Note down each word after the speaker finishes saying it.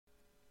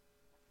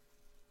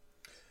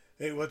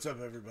Hey, what's up,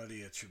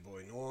 everybody? It's your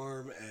boy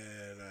Norm,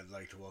 and I'd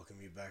like to welcome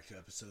you back to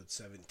episode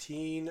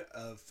 17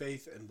 of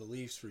Faith and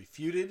Beliefs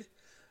Refuted.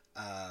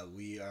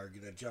 We are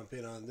going to jump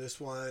in on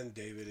this one.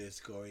 David is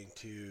going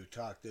to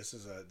talk. This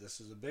is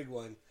a big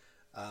one.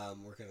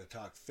 We're going to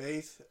talk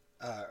faith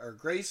or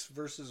grace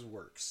versus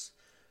works.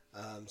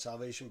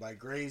 Salvation by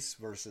grace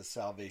versus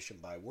salvation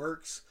by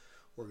works.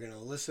 We're going to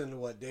listen to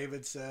what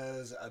David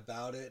says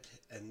about it,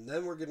 and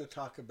then we're going to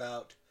talk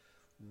about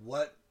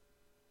what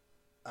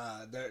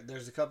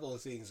there's a couple of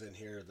things in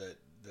here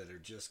that are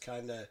just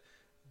kind of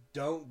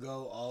don't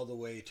go all the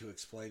way to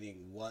explaining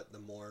what the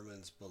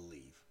Mormons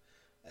believe.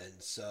 And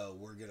so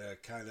we're going to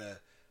kind of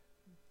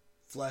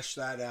flesh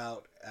that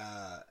out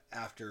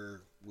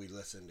after we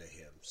listen to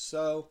him.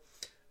 So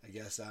I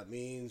guess that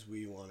means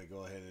we want to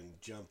go ahead and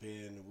jump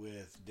in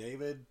with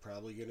David.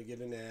 Probably going to get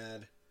an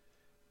ad.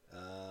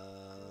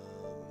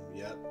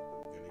 Yep,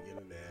 going to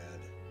get an ad.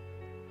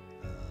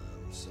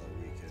 So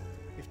we can...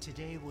 If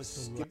today was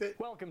the skip it.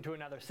 Welcome to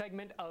another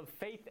segment of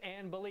Faith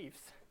and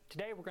Beliefs.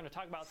 Today we're going to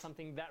talk about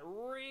something that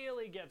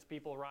really gets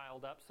people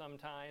riled up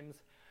sometimes.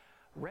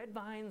 Red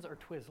vines or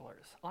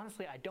Twizzlers?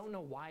 Honestly, I don't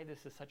know why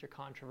this is such a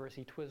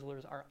controversy.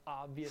 Twizzlers are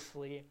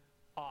obviously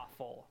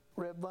awful.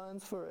 Red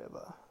vines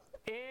forever.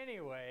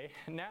 Anyway,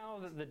 now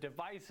that the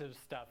divisive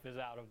stuff is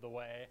out of the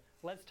way,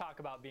 let's talk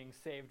about being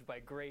saved by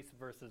grace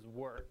versus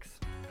works.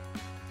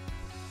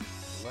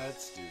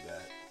 Let's do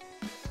that.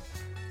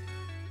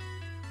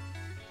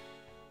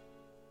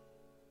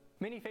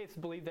 Many faiths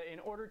believe that in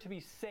order to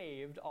be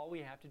saved, all we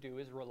have to do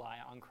is rely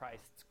on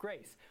Christ's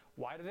grace.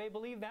 Why do they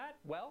believe that?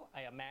 Well,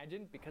 I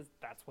imagine because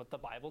that's what the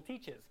Bible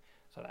teaches.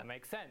 So that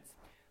makes sense.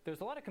 There's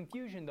a lot of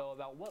confusion, though,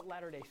 about what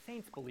Latter-day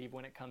Saints believe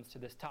when it comes to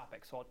this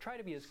topic, so I'll try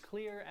to be as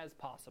clear as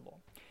possible.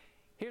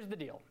 Here's the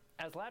deal.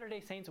 As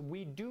Latter-day Saints,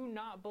 we do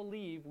not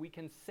believe we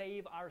can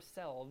save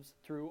ourselves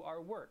through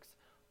our works.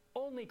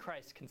 Only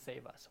Christ can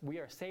save us. We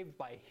are saved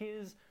by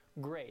His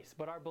grace,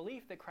 but our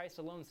belief that Christ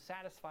alone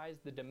satisfies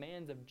the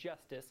demands of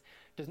justice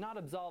does not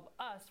absolve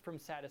us from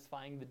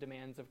satisfying the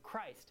demands of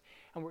Christ.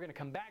 And we're going to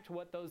come back to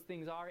what those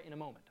things are in a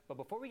moment. But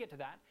before we get to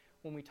that,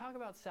 when we talk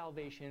about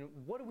salvation,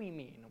 what do we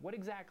mean? What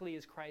exactly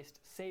is Christ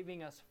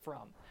saving us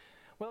from?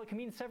 Well, it can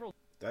mean several...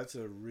 That's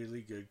a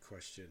really good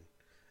question.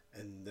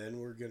 And then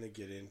we're going to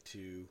get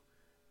into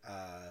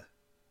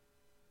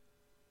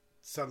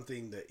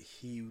something that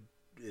he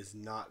is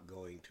not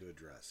going to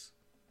address.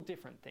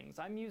 Different things.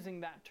 I'm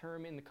using that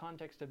term in the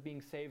context of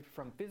being saved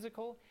from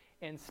physical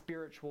and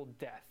spiritual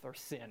death or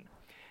sin.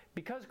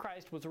 Because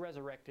Christ was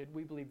resurrected,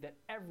 we believe that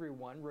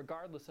everyone,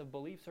 regardless of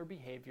beliefs or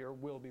behavior,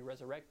 will be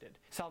resurrected.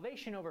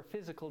 Salvation over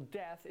physical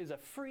death is a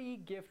free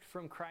gift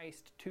from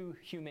Christ to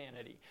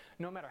humanity.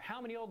 No matter how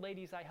many old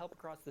ladies I help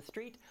across the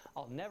street,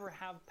 I'll never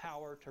have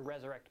power to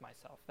resurrect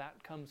myself.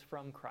 That comes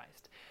from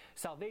Christ.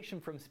 Salvation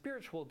from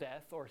spiritual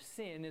death or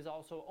sin is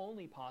also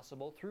only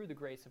possible through the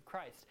grace of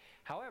Christ.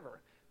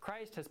 However,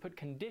 Christ has put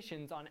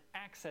conditions on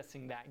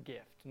accessing that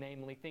gift,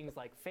 namely things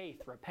like faith,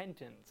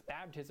 repentance,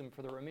 baptism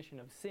for the remission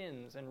of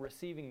sins, and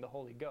receiving the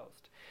Holy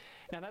Ghost.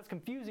 Now that's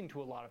confusing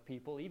to a lot of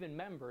people, even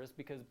members,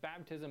 because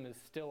baptism is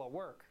still a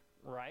work,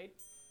 right?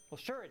 Well,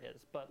 sure it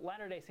is, but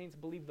Latter-day Saints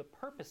believe the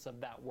purpose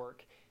of that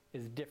work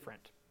is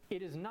different.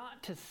 It is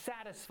not to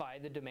satisfy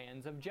the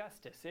demands of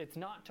justice. It's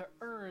not to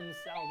earn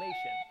salvation.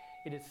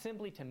 It is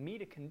simply to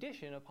meet a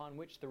condition upon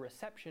which the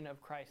reception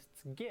of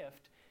Christ's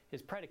gift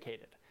is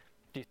predicated.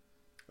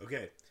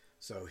 Okay,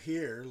 so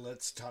here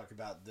let's talk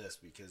about this,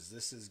 because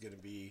this is going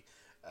to be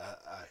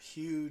a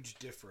huge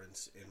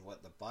difference in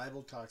what the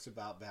Bible talks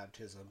about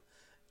baptism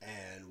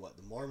and what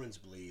the Mormons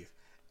believe,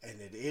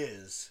 and it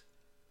is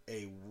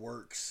a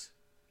works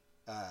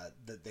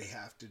that they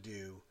have to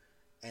do.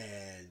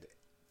 And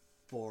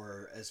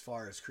for as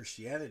far as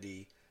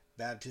Christianity,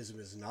 baptism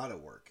is not a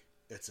work.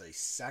 It's a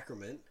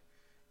sacrament.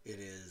 It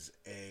is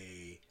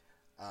a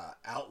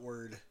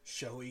outward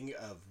showing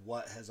of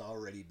what has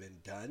already been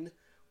done.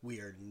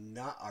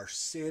 Our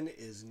sin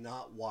is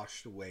not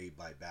washed away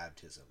by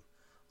baptism.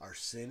 Our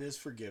sin is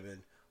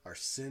forgiven. Our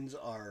sins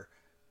are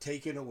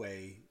taken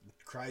away.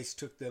 Christ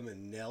took them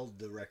and nailed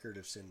the record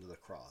of sin to the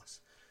cross.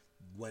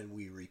 When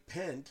we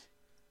repent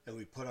and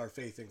we put our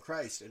faith in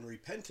Christ, and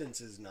repentance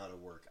is not a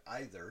work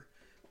either,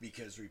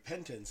 because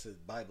repentance, the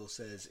Bible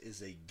says,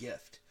 is a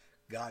gift.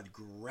 God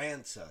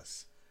grants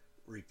us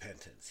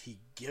repentance. He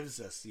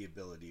gives us the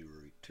ability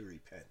to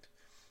repent.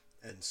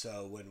 And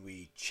so when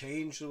we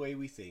change the way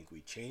we think, we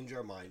change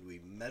our mind, we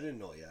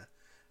metanoia,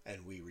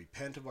 and we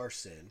repent of our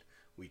sin,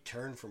 we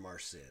turn from our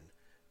sin,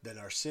 then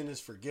our sin is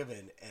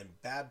forgiven,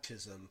 and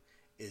baptism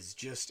is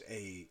just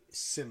a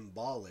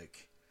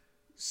symbolic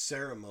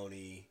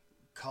ceremony,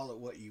 call it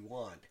what you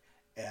want,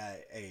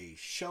 a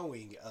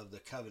showing of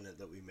the covenant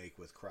that we make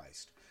with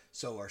Christ.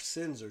 So our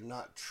sins are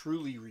not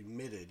truly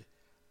remitted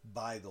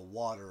by the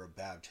water of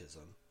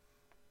baptism.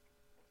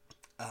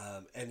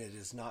 And it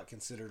is not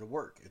considered a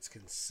work. It's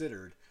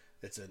considered,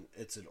 it's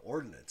an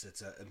ordinance.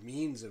 It's a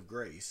means of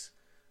grace.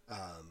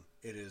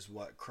 It is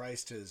what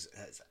Christ has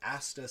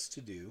asked us to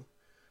do.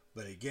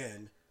 But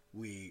again,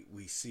 We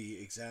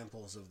see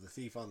examples of the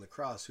thief on the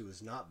cross who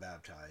was not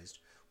baptized.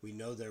 We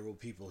know there will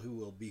people who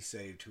will be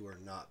saved who are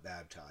not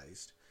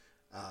baptized.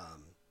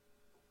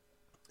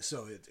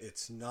 So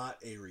it's not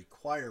a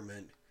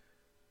requirement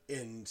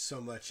in so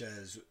much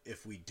as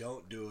if we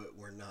don't do it,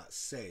 we're not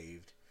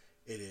saved.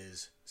 It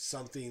is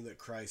something that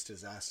Christ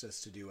has asked us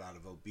to do out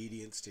of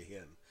obedience to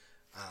him.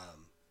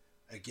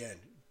 Again,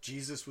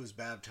 Jesus was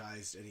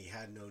baptized and he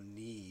had no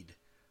need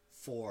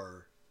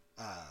for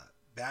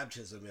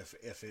baptism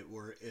if it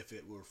were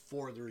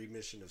for the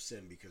remission of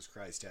sin, because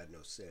Christ had no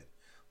sin.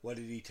 What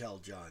did he tell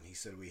John? He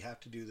said, we have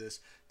to do this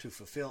to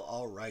fulfill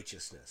all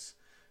righteousness.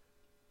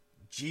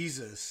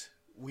 Jesus,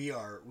 we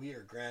are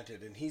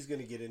granted, and he's going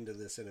to get into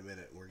this in a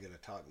minute, and we're going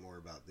to talk more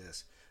about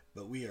this,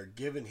 but we are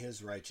given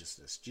his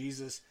righteousness.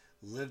 Jesus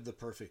lived the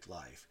perfect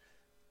life,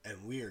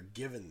 and we are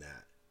given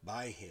that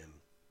by him.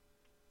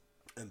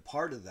 And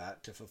part of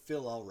that, to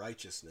fulfill all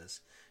righteousness,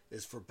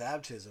 is for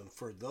baptism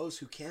for those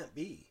who can't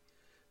be.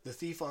 The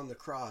thief on the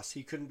cross,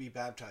 he couldn't be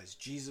baptized.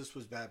 Jesus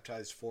was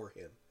baptized for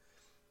him.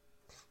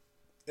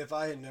 If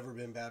I had never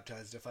been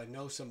baptized, if I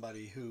know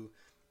somebody who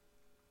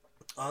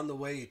on the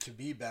way to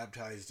be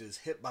baptized is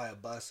hit by a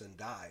bus and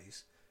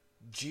dies,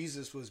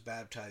 Jesus was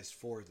baptized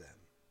for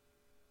them.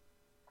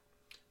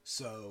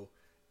 So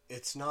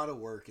it's not a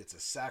work, it's a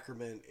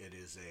sacrament, it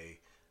is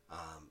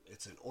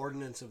it's an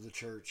ordinance of the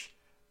church,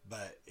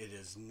 but it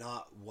is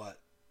not what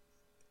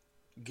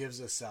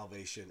gives us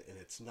salvation, and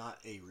it's not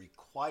a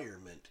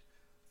requirement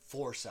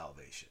for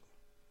salvation.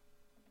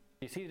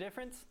 You see the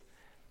difference?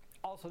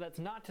 Also, that's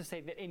not to say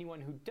that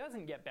anyone who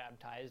doesn't get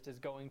baptized is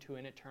going to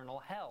an eternal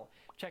hell.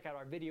 Check out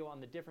our video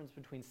on the difference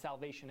between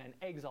salvation and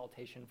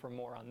exaltation for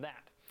more on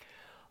that.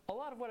 A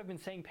lot of what I've been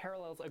saying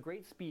parallels a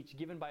great speech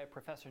given by a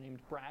professor named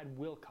Brad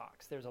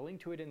Wilcox. There's a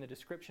link to it in the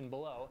description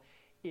below.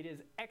 It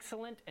is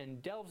excellent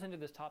and delves into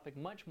this topic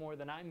much more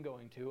than I'm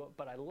going to,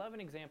 but I love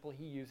an example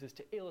he uses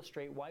to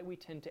illustrate why we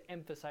tend to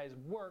emphasize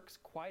works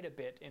quite a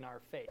bit in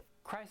our faith.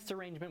 Christ's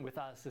arrangement with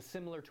us is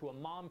similar to a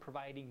mom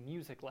providing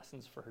music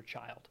lessons for her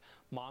child.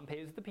 Mom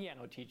pays the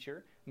piano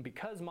teacher, and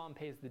because mom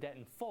pays the debt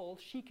in full,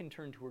 she can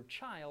turn to her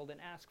child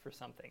and ask for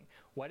something.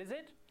 What is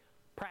it?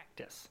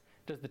 Practice.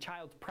 Does the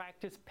child's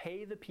practice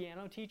pay the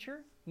piano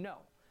teacher? No.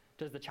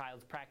 Does the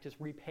child's practice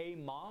repay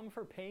mom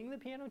for paying the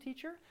piano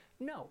teacher?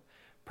 No.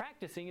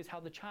 Practicing is how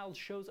the child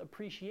shows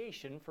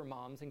appreciation for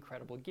mom's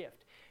incredible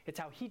gift. It's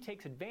how he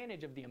takes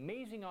advantage of the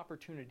amazing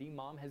opportunity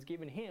mom has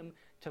given him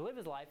to live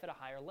his life at a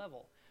higher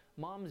level.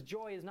 Mom's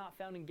joy is not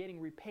found in getting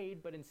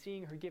repaid, but in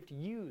seeing her gift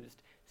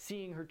used,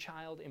 seeing her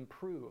child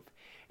improve.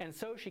 And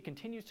so she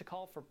continues to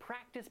call for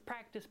practice,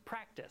 practice,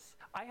 practice.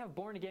 I have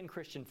born-again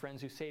Christian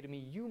friends who say to me,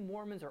 you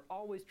Mormons are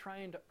always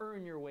trying to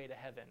earn your way to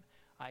heaven.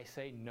 I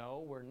say,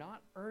 no, we're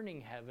not earning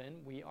heaven,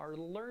 we are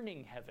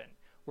learning heaven.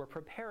 We're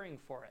preparing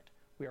for it.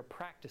 We are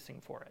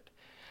practicing for it.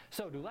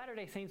 So, do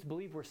Latter-day Saints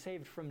believe we're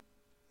saved from...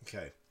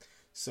 Okay,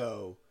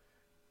 so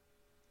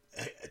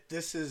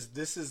this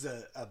is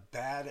a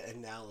bad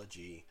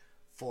analogy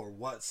for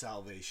what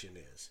salvation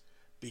is,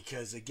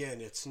 because again,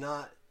 it's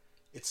not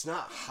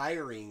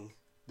hiring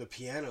the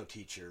piano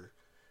teacher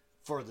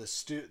for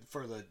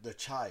the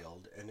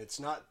child, and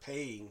it's not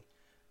paying.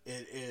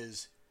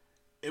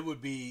 It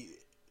would be,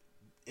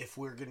 if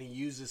we're going to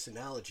use this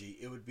analogy,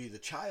 it would be the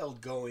child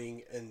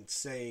going and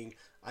saying,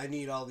 I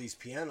need all these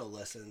piano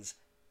lessons,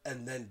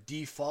 and then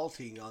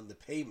defaulting on the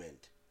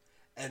payment.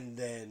 And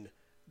then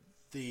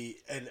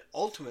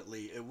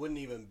ultimately it wouldn't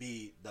even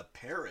be the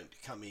parent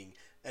coming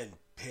and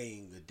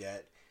paying the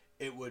debt.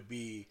 It would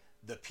be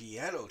the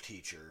piano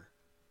teacher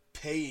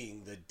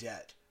paying the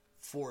debt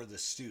for the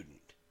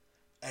student.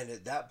 And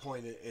at that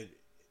point,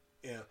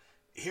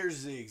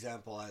 here's the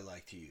example I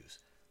like to use.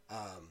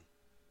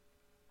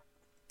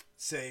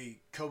 Say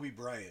Kobe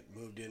Bryant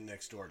moved in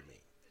next door to me.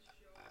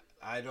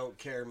 I don't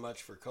care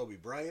much for Kobe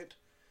Bryant,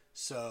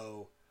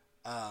 so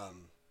I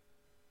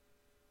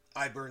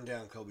burned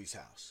down Kobe's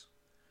house.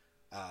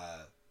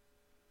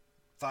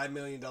 $5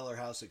 million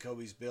house that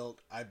Kobe's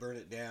built, I burn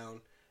it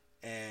down,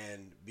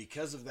 and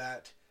because of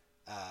that,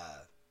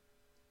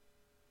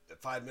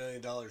 $5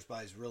 million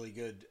buys really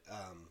good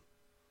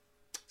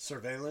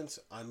surveillance.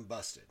 I'm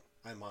busted.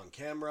 I'm on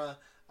camera.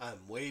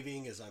 I'm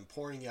waving as I'm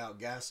pouring out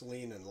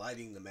gasoline and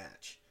lighting the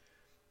match.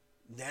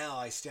 Now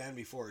I stand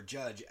before a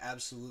judge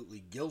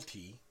absolutely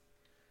guilty,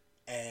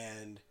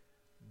 and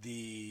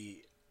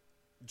the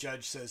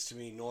judge says to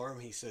me,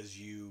 Norm, he says,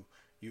 you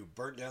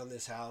burnt down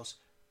this house.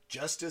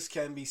 Justice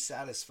can be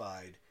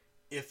satisfied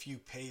if you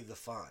pay the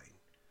fine.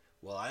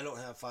 Well, I don't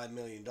have $5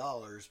 million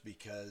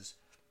because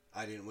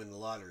I didn't win the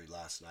lottery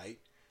last night.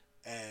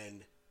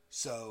 And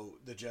so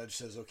the judge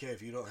says, okay,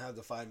 if you don't have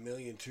the $5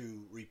 million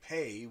to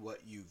repay what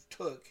you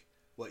took,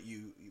 what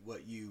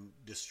you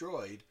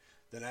destroyed,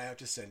 then I have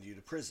to send you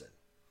to prison.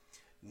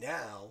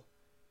 Now,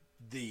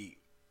 the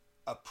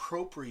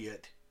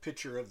appropriate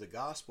picture of the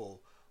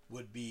gospel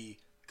would be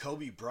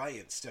Kobe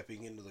Bryant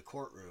stepping into the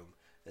courtroom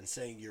and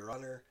saying, Your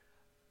Honor,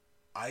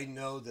 I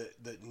know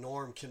that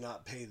Norm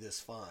cannot pay this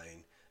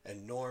fine,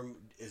 and Norm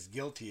is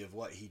guilty of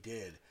what he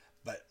did,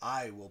 but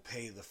I will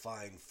pay the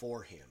fine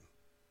for him.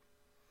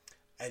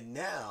 And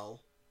now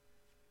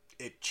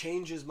it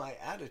changes my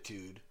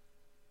attitude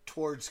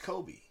towards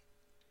Kobe,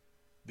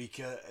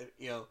 because,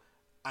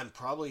 I'm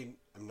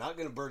not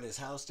going to burn his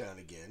house down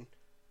again.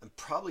 I'm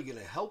probably going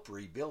to help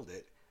rebuild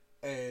it.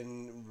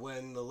 And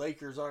when the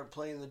Lakers aren't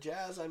playing the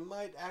Jazz, I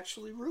might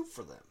actually root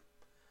for them.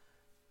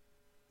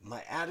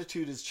 My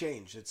attitude has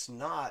changed. It's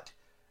not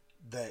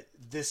that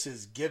this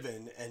is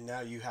given and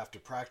now you have to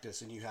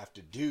practice and you have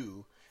to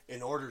do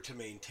in order to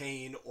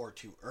maintain or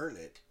to earn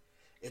it.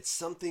 It's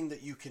something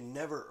that you can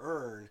never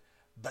earn,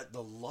 but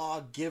the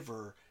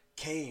lawgiver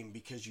came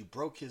because you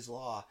broke his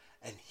law,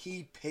 and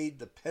he paid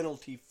the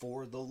penalty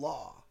for the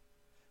law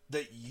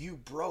that you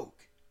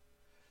broke.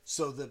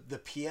 So the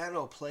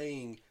piano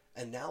playing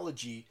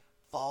analogy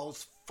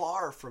falls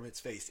far from its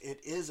face. It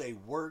is a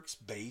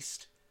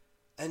works-based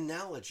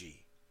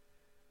analogy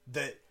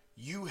that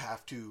you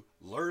have to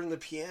learn the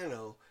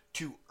piano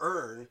to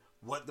earn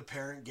what the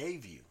parent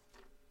gave you.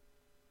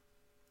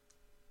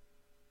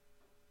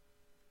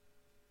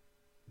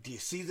 Do you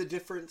see the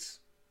difference?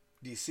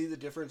 Do you see the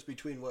difference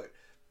between what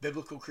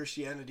biblical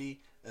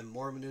Christianity and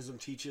Mormonism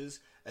teaches?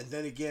 And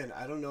then again,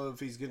 I don't know if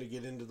he's going to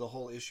get into the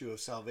whole issue of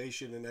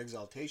salvation and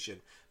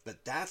exaltation,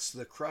 but that's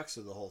the crux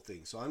of the whole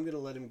thing. So I'm going to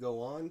let him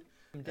go on,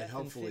 and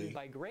hopefully... Sin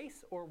by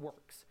grace or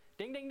works?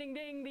 Ding, ding, ding,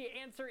 ding. The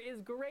answer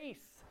is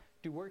grace.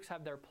 Do works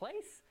have their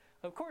place?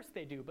 Of course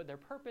they do, but their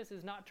purpose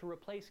is not to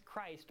replace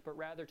Christ, but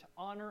rather to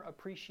honor,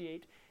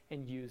 appreciate,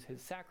 and use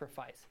his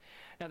sacrifice.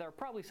 Now, there are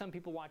probably some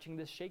people watching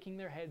this shaking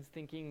their heads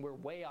thinking we're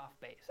way off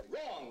base.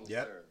 Wrong,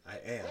 Yep, sir.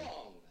 I am.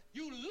 Wrong.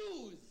 You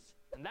lose.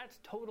 And that's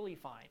totally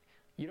fine.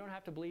 You don't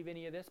have to believe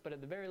any of this, but at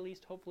the very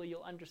least, hopefully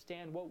you'll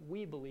understand what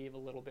we believe a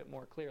little bit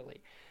more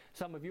clearly.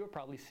 Some of you are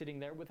probably sitting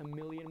there with a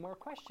million more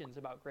questions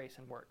about grace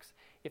and works.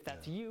 If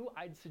that's you,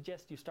 I'd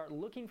suggest you start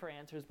looking for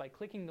answers by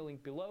clicking the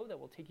link below that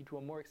will take you to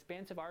a more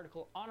expansive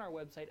article on our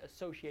website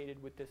associated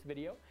with this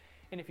video.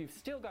 And if you've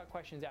still got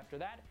questions after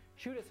that,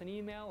 shoot us an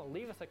email or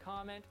leave us a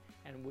comment,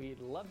 and we'd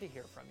love to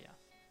hear from you.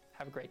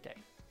 Have a great day.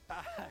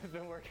 I've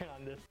been working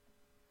on this.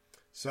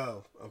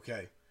 So,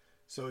 okay.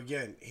 So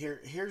again,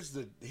 here's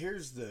the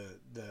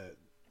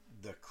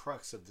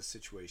crux of the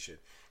situation,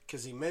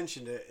 because he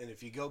mentioned it, and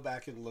if you go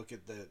back and look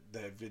at the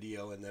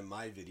video and then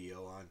my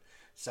video on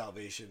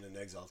salvation and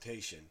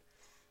exaltation,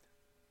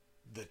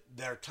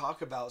 their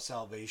talk about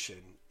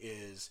salvation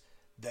is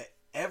that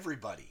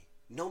everybody,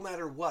 no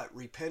matter what,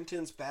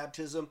 repentance,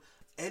 baptism,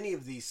 any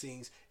of these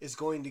things, is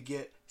going to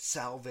get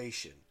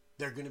salvation.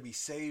 They're going to be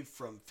saved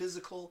from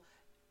physical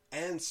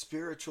and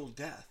spiritual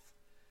death.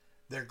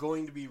 They're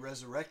going to be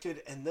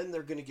resurrected, and then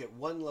they're going to get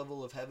one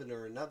level of heaven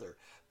or another.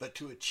 But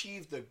to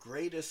achieve the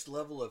greatest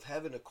level of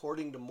heaven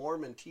according to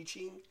Mormon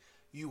teaching,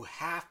 you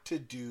have to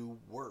do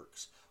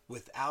works.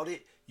 Without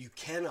it, you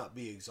cannot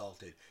be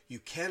exalted. You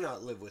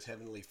cannot live with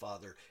Heavenly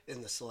Father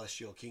in the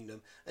celestial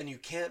kingdom, and you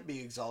can't be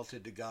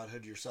exalted to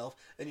Godhood yourself,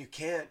 and you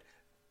can't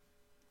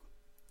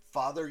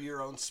father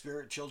your own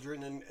spirit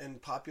children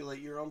and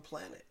populate your own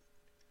planet.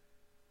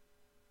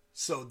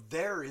 So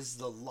there is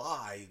the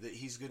lie that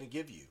he's going to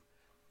give you.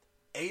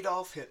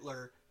 Adolf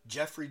Hitler,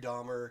 Jeffrey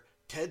Dahmer,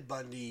 Ted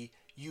Bundy,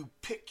 you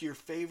pick your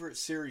favorite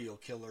serial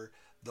killer.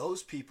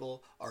 Those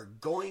people are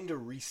going to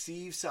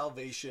receive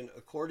salvation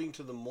according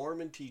to the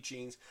Mormon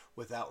teachings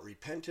without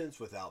repentance,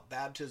 without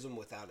baptism,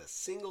 without a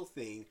single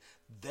thing.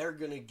 They're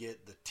going to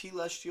get the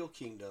telestial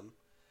kingdom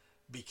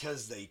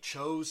because they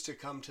chose to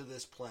come to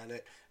this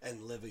planet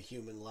and live a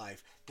human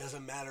life.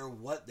 Doesn't matter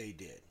what they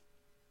did.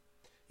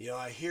 You know,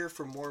 I hear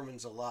from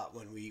Mormons a lot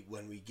when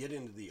we get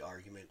into the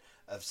argument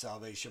of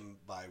salvation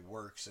by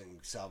works and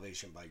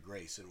salvation by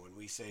grace. And when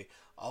we say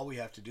all we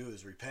have to do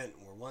is repent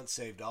and we're once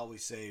saved,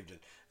 always saved,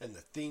 and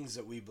the things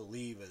that we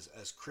believe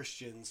as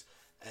Christians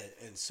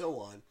and so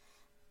on.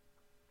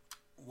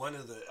 One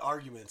of the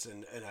arguments,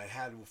 and I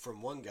had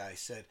from one guy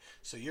said,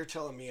 so you're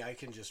telling me I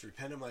can just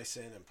repent of my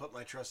sin and put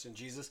my trust in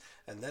Jesus,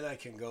 and then I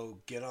can go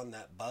get on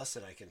that bus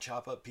and I can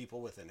chop up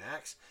people with an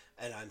axe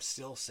and I'm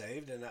still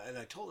saved? And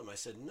I told him, I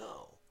said,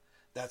 no.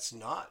 That's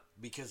not,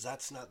 because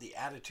that's not the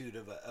attitude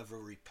of a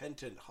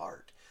repentant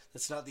heart.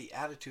 That's not the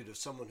attitude of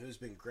someone who's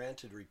been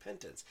granted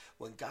repentance.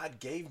 When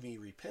God gave me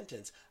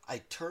repentance,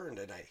 I turned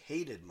and I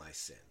hated my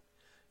sin.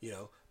 You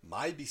know,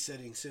 my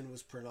besetting sin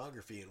was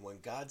pornography, and when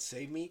God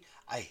saved me,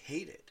 I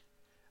hate it.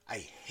 I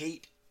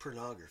hate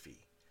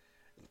pornography.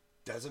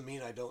 Doesn't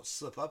mean I don't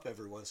slip up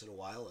every once in a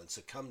while and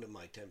succumb to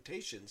my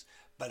temptations,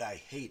 but I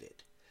hate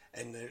it.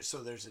 And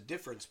so there's a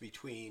difference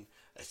between,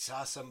 I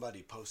saw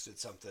somebody posted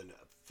something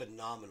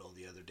phenomenal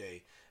the other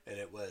day, and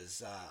it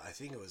was, I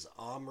think it was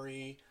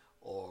Omri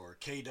or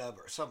K-Dub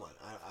or someone,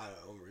 I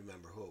don't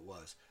remember who it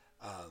was,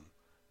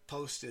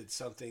 posted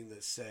something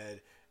that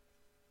said,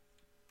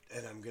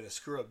 and I'm going to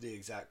screw up the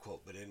exact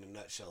quote, but in a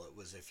nutshell, it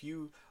was, if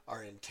you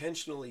are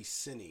intentionally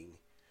sinning,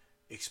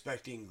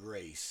 expecting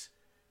grace,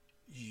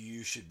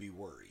 you should be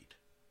worried.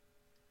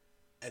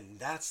 And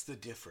that's the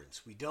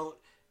difference. We don't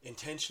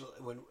intentionally,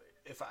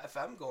 if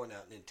I'm going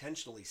out and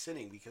intentionally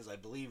sinning because I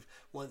believe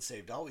once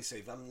saved, always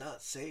saved, I'm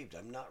not saved.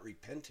 I'm not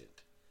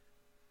repentant.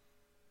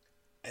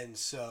 And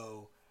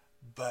so,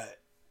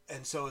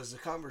 and so as the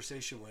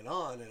conversation went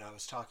on, and I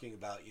was talking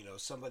about,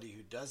 somebody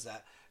who does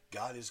that,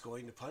 God is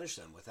going to punish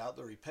them. Without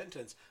the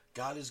repentance,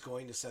 God is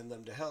going to send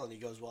them to hell. And he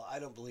goes, well, I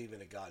don't believe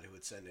in a God who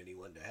would send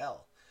anyone to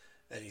hell.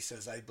 And he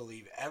says, I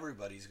believe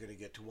everybody's going to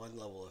get to one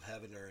level of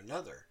heaven or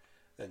another.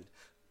 And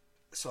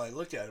so I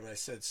looked at him and I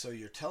said, so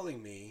you're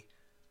telling me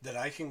that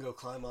I can go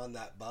climb on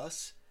that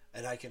bus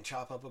and I can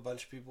chop up a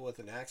bunch of people with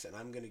an axe and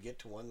I'm going to get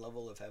to one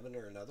level of heaven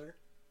or another?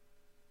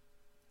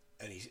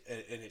 And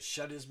it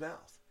shut his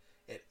mouth.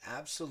 It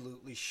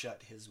absolutely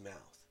shut his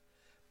mouth,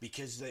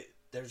 because it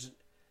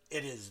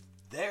is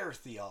their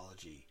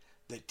theology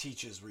that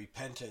teaches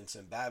repentance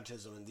and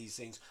baptism and these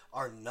things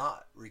are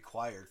not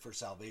required for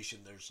salvation.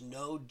 There's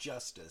no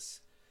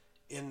justice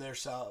in their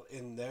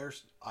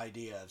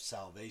idea of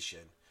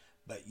salvation,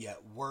 but yet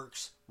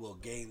works will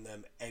gain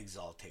them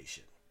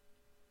exaltation.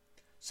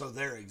 So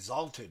they're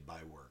exalted by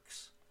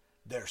works.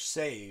 They're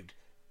saved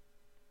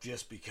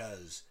just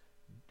because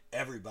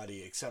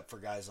everybody, except for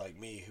guys like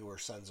me who are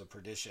sons of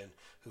perdition,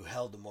 who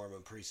held the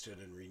Mormon priesthood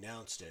and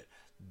renounced it,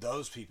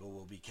 those people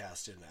will be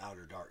cast into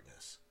outer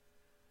darkness.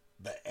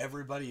 But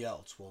everybody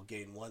else will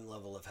gain one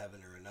level of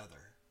heaven or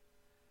another.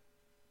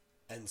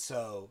 And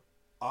so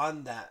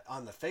on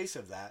the face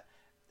of that,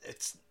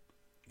 it's,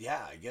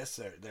 I guess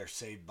they're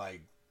saved by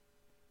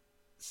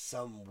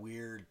some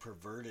weird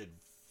perverted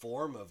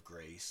form of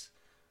grace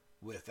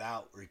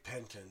without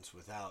repentance,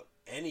 without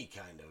any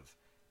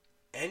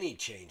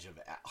change of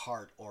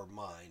heart or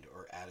mind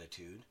or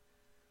attitude.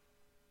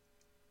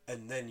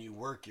 And then you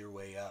work your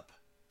way up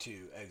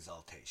to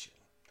exaltation.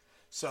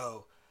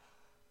 So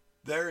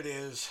there it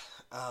is.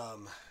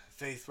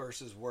 Faith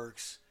versus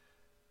works.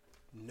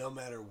 No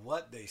matter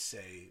what they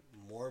say,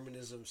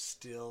 Mormonism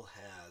still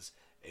has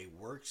a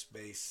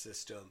works-based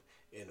system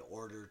in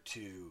order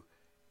to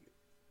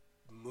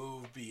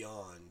move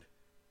beyond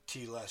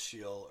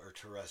telestial or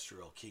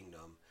terrestrial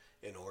kingdom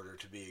in order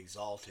to be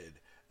exalted,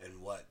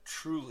 and what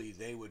truly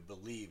they would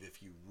believe,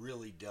 if you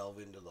really delve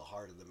into the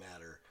heart of the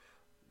matter,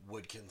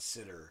 would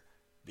consider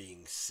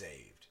being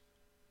saved.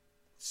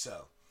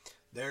 So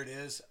there it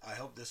is. I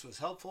hope this was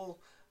helpful.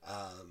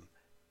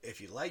 If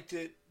you liked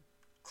it,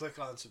 click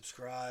on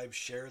subscribe,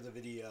 share the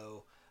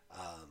video,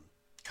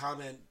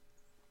 comment,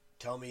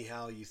 tell me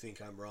how you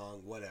think I'm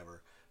wrong,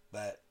 whatever.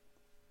 But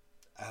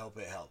I hope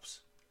it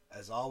helps.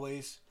 As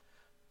always,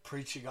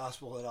 preach the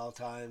gospel at all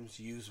times.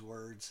 Use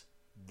words.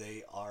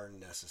 They are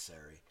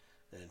necessary.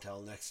 And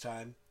until next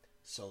time,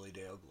 Soli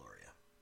Deo Gloria.